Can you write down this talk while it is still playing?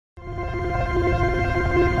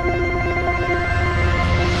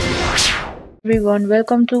everyone,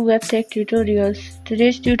 welcome to WebTech Tutorials.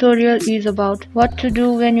 Today's tutorial is about what to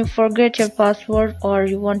do when you forget your password or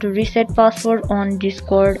you want to reset password on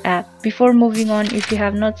Discord app. Before moving on, if you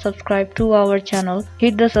have not subscribed to our channel,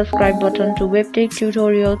 hit the subscribe button to WebTech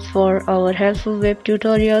Tutorials for our helpful web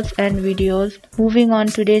tutorials and videos. Moving on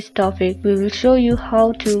today's topic, we will show you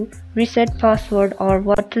how to reset password or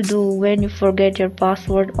what to do when you forget your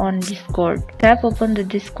password on Discord. Tap open the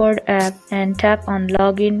Discord app and tap on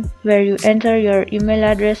login, where you enter your email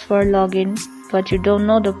address for login but you don't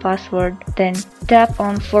know the password. Then tap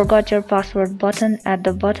on forgot your password button at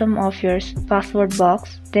the bottom of your password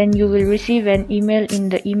box. Then you will receive an email in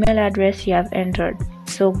the email address you have entered.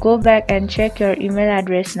 So go back and check your email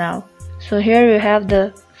address now. So here you have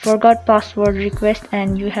the forgot password request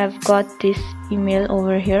and you have got this email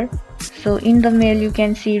over here. So in the mail you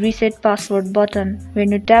can see reset password button.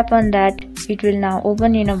 When you tap on that, it will now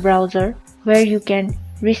open in a browser where you can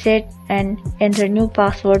reset and enter new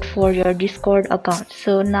password for your Discord account.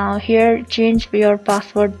 So now here change your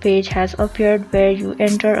password page has appeared where you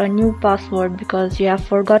enter a new password because you have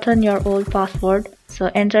forgotten your old password.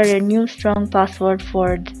 So enter a new strong password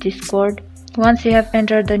for the Discord. Once you have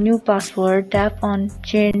entered the new password, tap on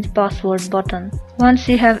change password button. Once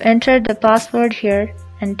you have entered the password here,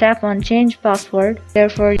 and tap on change password,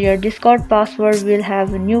 therefore your Discord password will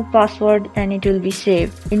have a new password and it will be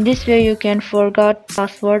saved. In this way you can forget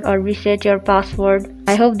password or reset your password.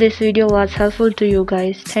 I hope this video was helpful to you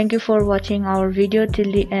guys. Thank you for watching our video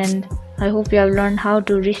till the end. I hope you have learned how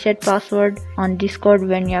to reset password on Discord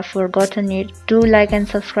when you have forgotten it. Do like and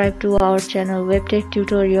subscribe to our channel WebTech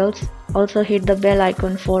Tutorials. Also hit the bell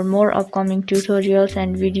icon for more upcoming tutorials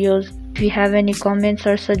and videos. If you have any comments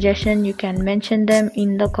or suggestions, you can mention them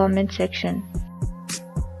in the comment section.